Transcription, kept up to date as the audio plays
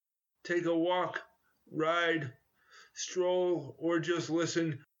take a walk, ride, stroll, or just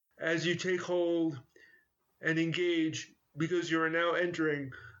listen as you take hold and engage because you are now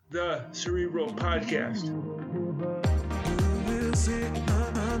entering the Cerebral Podcast.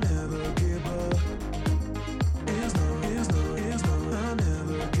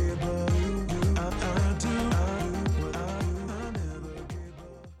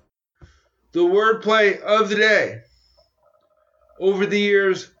 The wordplay of the day. Over the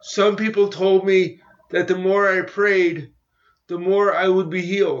years, some people told me that the more I prayed, the more I would be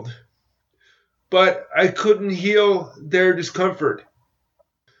healed. But I couldn't heal their discomfort.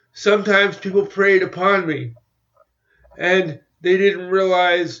 Sometimes people prayed upon me, and they didn't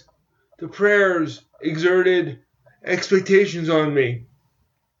realize the prayers exerted expectations on me.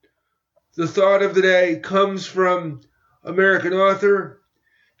 The thought of the day comes from American author,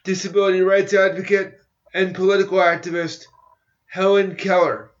 disability rights advocate, and political activist Helen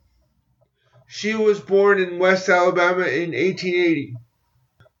Keller. She was born in West Alabama in 1880.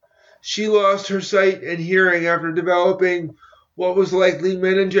 She lost her sight and hearing after developing what was likely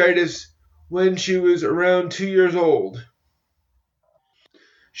meningitis when she was around 2 years old.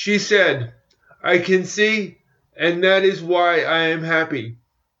 She said, "I can see, and that is why I am happy.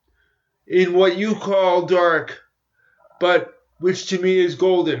 In what you call dark, but which to me is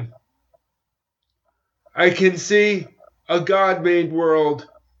golden. I can see a God-made world,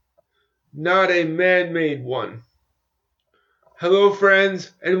 not a man-made one." Hello,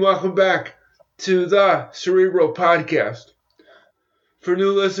 friends, and welcome back to the Cerebral Podcast. For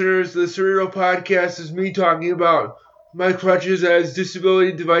new listeners, the Cerebral Podcast is me talking about my crutches as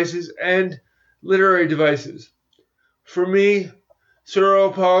disability devices and literary devices. For me,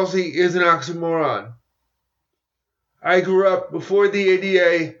 cerebral palsy is an oxymoron. I grew up before the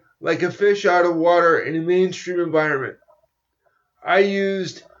ADA like a fish out of water in a mainstream environment. I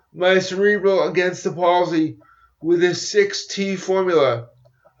used my cerebral against the palsy with a 6T formula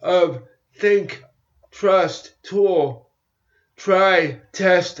of think, trust, tool, try,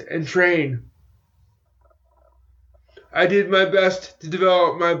 test, and train. I did my best to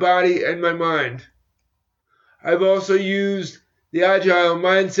develop my body and my mind. I've also used the agile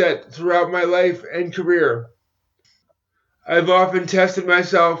mindset throughout my life and career. I've often tested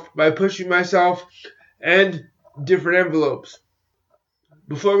myself by pushing myself and different envelopes.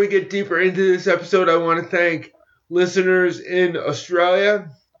 Before we get deeper into this episode, I want to thank listeners in Australia,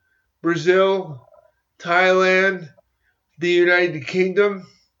 Brazil, Thailand, the United Kingdom,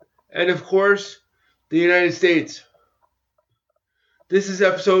 and of course, the United States. This is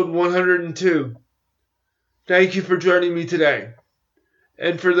episode 102. Thank you for joining me today.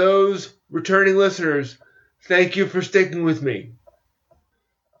 And for those returning listeners, thank you for sticking with me.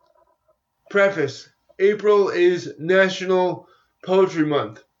 Preface: April is National Poetry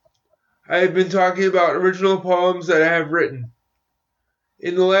Month. I have been talking about original poems that I have written.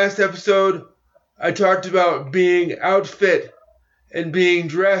 In the last episode, I talked about being outfit and being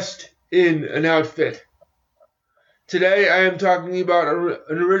dressed in an outfit. Today I am talking about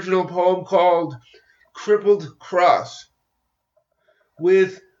an original poem called Crippled Cross.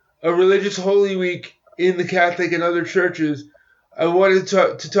 With a religious Holy Week in the Catholic and other churches, I wanted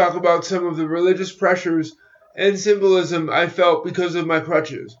to talk about some of the religious pressures and symbolism I felt because of my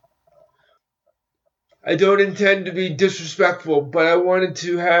crutches. I don't intend to be disrespectful, but I wanted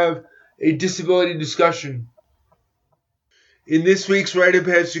to have a disability discussion. In this week's Rite of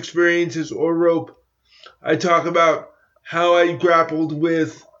Passage Experiences or ROPE, I talk about how I grappled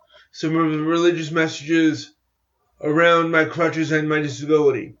with some of the religious messages around my crutches and my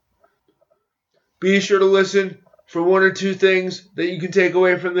disability. Be sure to listen for one or two things that you can take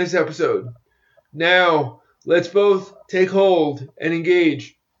away from this episode. Now, let's both take hold and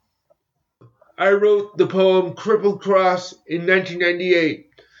engage. I wrote the poem Crippled Cross in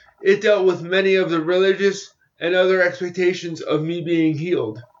 1998. It dealt with many of the religious and other expectations of me being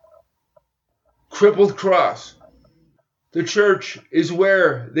healed. Crippled Cross. The church is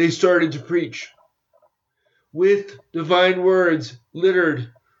where they started to preach, with divine words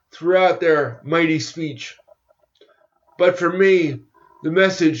littered throughout their mighty speech. But for me, the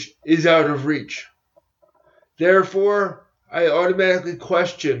message is out of reach. Therefore, I automatically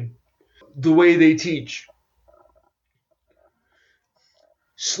question the way they teach.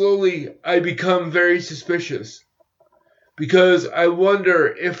 Slowly, I become very suspicious because I wonder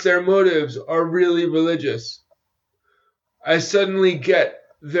if their motives are really religious. I suddenly get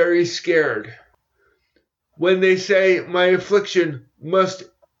very scared when they say my affliction must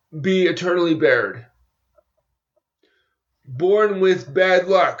be eternally bared. Born with bad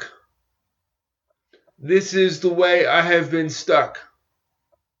luck. This is the way I have been stuck.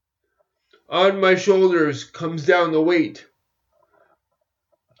 On my shoulders comes down the weight,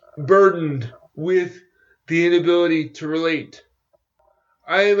 burdened with the inability to relate.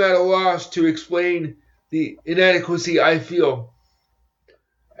 I am at a loss to explain the inadequacy I feel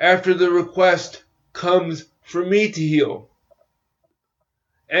after the request comes for me to heal.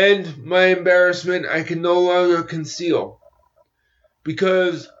 And my embarrassment I can no longer conceal,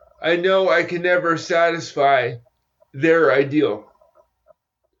 because I know I can never satisfy their ideal.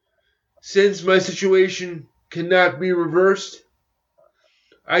 Since my situation cannot be reversed,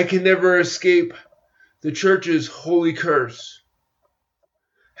 I can never escape the church's holy curse.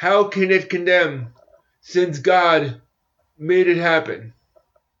 How can it condemn, since God made it happen?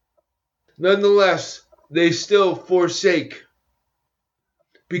 Nonetheless, they still forsake,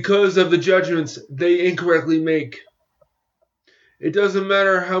 because of the judgments they incorrectly make. It doesn't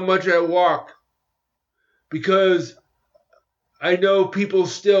matter how much I walk, because I know people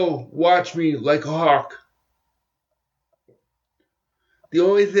still watch me like a hawk. The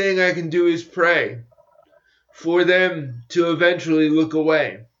only thing I can do is pray for them to eventually look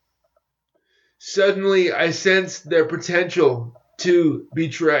away. Suddenly, I sense their potential to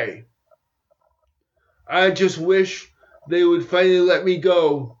betray. I just wish they would finally let me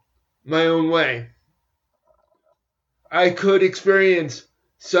go my own way. I could experience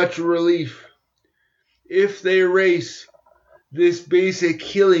such relief if they erase this basic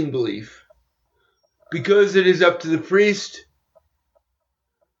healing belief, because it is up to the priest.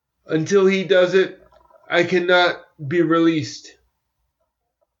 Until he does it, I cannot be released.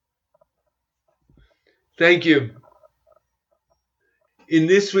 Thank you. In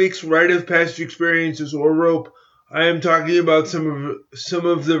this week's Rite of Passage Experiences or Rope, I am talking about some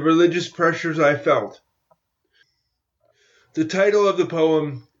of the religious pressures I felt. The title of the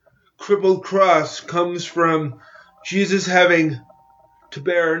poem, Crippled Cross, comes from Jesus having to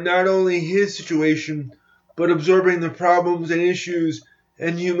bear not only his situation, but absorbing the problems and issues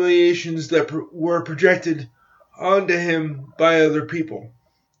and humiliations that were projected onto him by other people.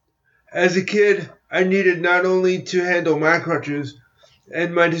 As a kid, I needed not only to handle my crutches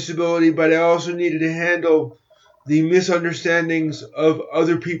and my disability, but I also needed to handle the misunderstandings of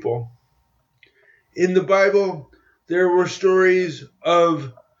other people. In the Bible, there were stories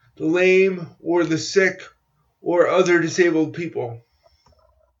of the lame or the sick or other disabled people.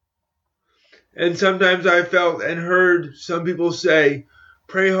 And sometimes I felt and heard some people say,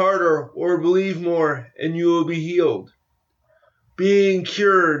 "Pray harder or believe more and you will be healed." Being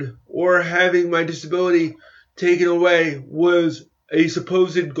cured or having my disability taken away was a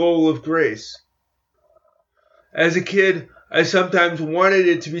supposed goal of grace. As a kid, I sometimes wanted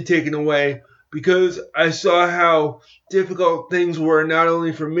it to be taken away because I saw how difficult things were not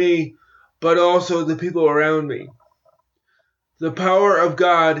only for me, but also the people around me. The power of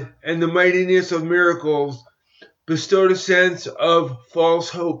God and the mightiness of miracles bestowed a sense of false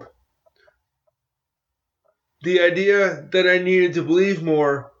hope. The idea that I needed to believe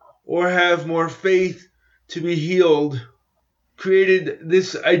more or have more faith to be healed created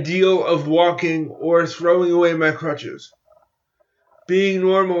this ideal of walking or throwing away my crutches. Being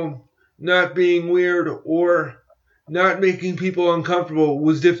normal, not being weird, or not making people uncomfortable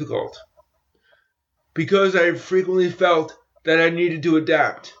was difficult, because I frequently felt that I needed to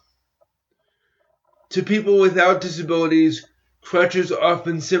adapt. To people without disabilities, crutches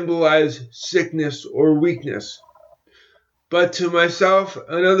often symbolize sickness or weakness. But to myself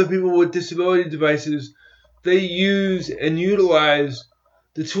and other people with disability devices, they use and utilize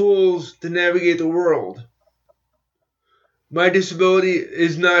the tools to navigate the world. My disability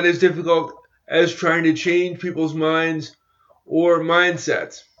is not as difficult as trying to change people's minds or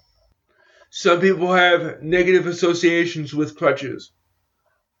mindsets. Some people have negative associations with crutches.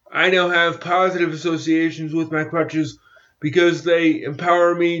 I now have positive associations with my crutches because they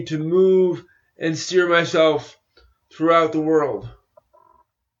empower me to move and steer myself throughout the world.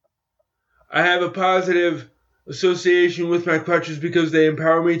 I have a positive association with my crutches because they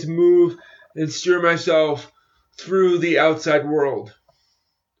empower me to move and steer myself through the outside world.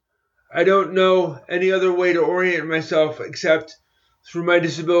 I don't know any other way to orient myself except through my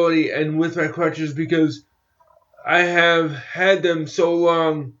disability and with my crutches, because I have had them so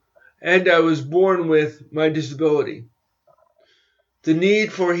long and I was born with my disability. The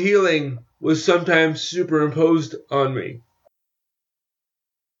need for healing was sometimes superimposed on me.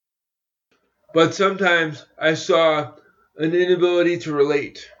 But sometimes I saw an inability to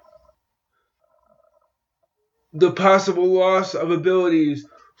relate. The possible loss of abilities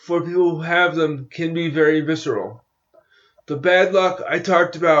for people who have them can be very visceral. The bad luck I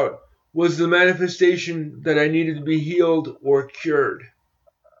talked about was the manifestation that I needed to be healed or cured.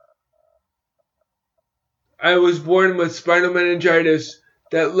 I was born with spinal meningitis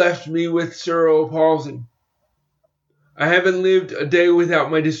that left me with cerebral palsy. I haven't lived a day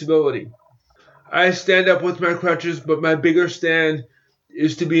without my disability. I stand up with my crutches, but my bigger stand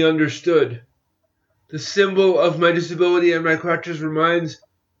is to be understood. The symbol of my disability and my crutches reminds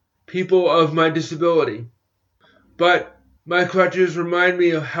people of my disability. But my crutches remind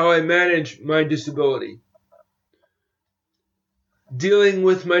me of how I manage my disability. Dealing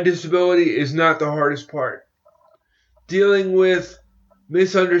with my disability is not the hardest part. Dealing with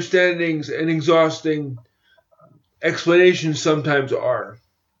misunderstandings and exhausting explanations sometimes are.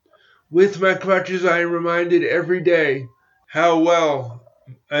 With my crutches, I am reminded every day how well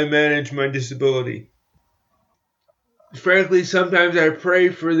I manage my disability. Frankly, sometimes I pray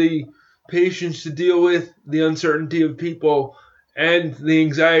for the patience to deal with the uncertainty of people and the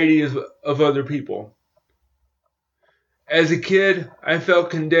anxiety of other people. As a kid, I felt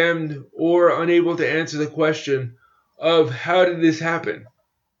condemned or unable to answer the question of how did this happen?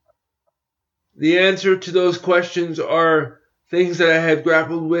 The answer to those questions are things that I have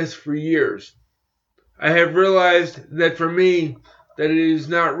grappled with for years. I have realized that for me, that it is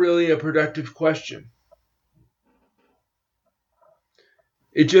not really a productive question.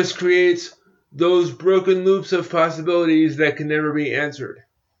 It just creates those broken loops of possibilities that can never be answered.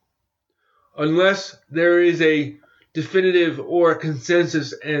 Unless there is a definitive or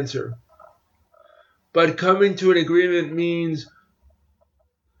consensus answer. But coming to an agreement means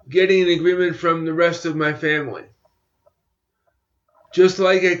getting an agreement from the rest of my family. Just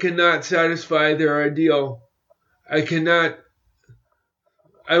like I cannot satisfy their ideal, I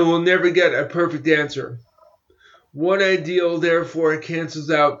will never get a perfect answer. One ideal therefore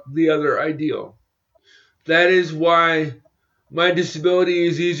cancels out the other ideal. That is why my disability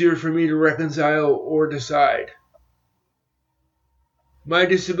is easier for me to reconcile or decide. My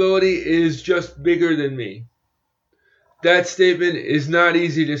disability is just bigger than me. That statement is not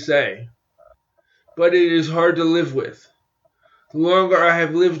easy to say, but it is hard to live with. The longer I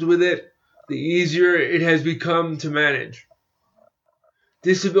have lived with it, the easier it has become to manage.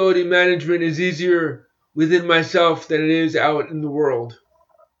 Disability management is easier within myself than it is out in the world.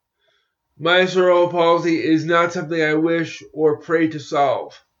 My cerebral palsy is not something I wish or pray to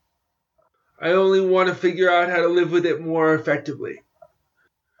solve. I only want to figure out how to live with it more effectively.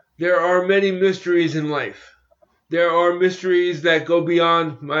 There are many mysteries in life. There are mysteries that go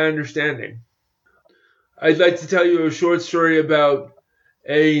beyond my understanding. I'd like to tell you a short story about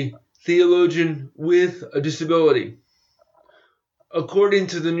a theologian with a disability. According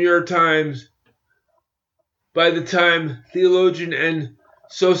to the New York Times, by the time theologian and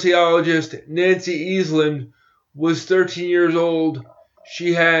sociologist Nancy Easland was 13 years old,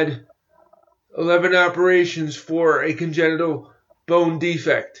 she had 11 operations for a congenital bone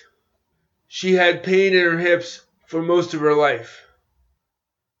defect. She had pain in her hips for most of her life.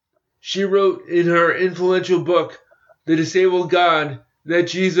 She wrote in her influential book, The Disabled God, that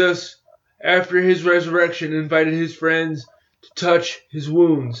Jesus, after his resurrection, invited his friends to touch his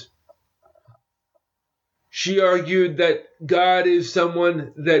wounds. She argued that God is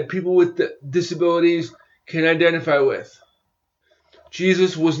someone that people with disabilities can identify with.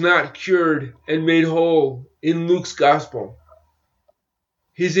 Jesus was not cured and made whole in Luke's gospel.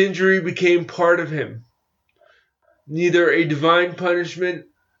 His injury became part of him, neither a divine punishment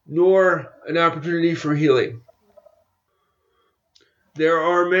nor an opportunity for healing. There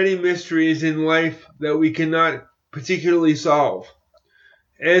are many mysteries in life that we cannot particularly solve.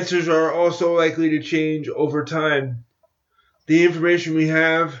 Answers are also likely to change over time. The information we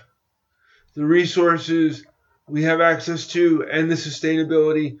have, the resources we have access to, and the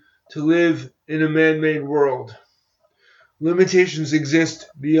sustainability to live in a man-made world. Limitations exist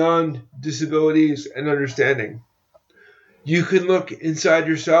beyond disabilities and understanding. You can look inside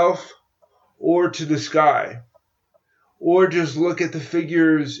yourself or to the sky, or just look at the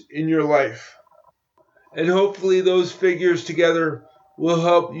figures in your life. And hopefully those figures together will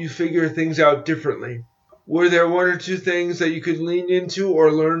help you figure things out differently. Were there one or two things that you could lean into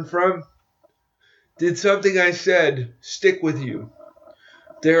or learn from? Did something I said stick with you?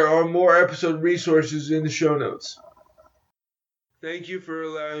 There are more episode resources in the show notes. Thank you for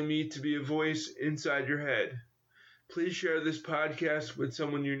allowing me to be a voice inside your head. Please share this podcast with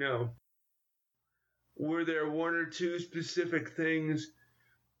someone you know. Were there one or two specific things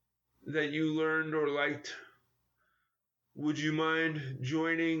that you learned or liked? Would you mind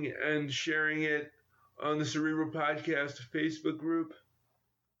joining and sharing it on the Cerebral Podcast Facebook group?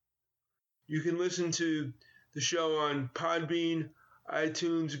 You can listen to the show on Podbean,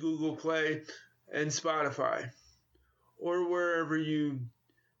 iTunes, Google Play, and Spotify, or wherever you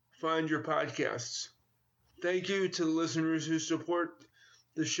find your podcasts. Thank you to the listeners who support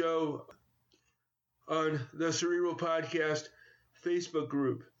the show on the Cerebral Podcast Facebook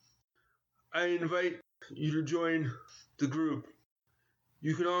group. I invite you to join the group.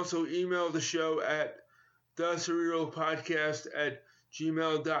 You can also email the show at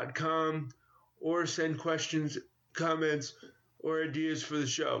thecerebralpodcast@gmail.com or send questions, comments, or ideas for the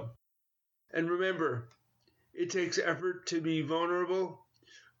show. And remember, it takes effort to be vulnerable,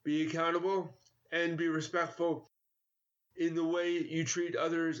 be accountable, and be respectful in the way you treat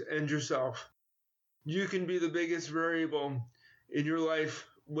others and yourself. You can be the biggest variable in your life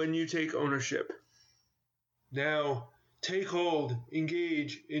when you take ownership. Now, take hold,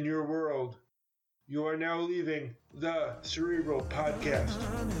 engage in your world. You are now leaving the Cerebral Podcast.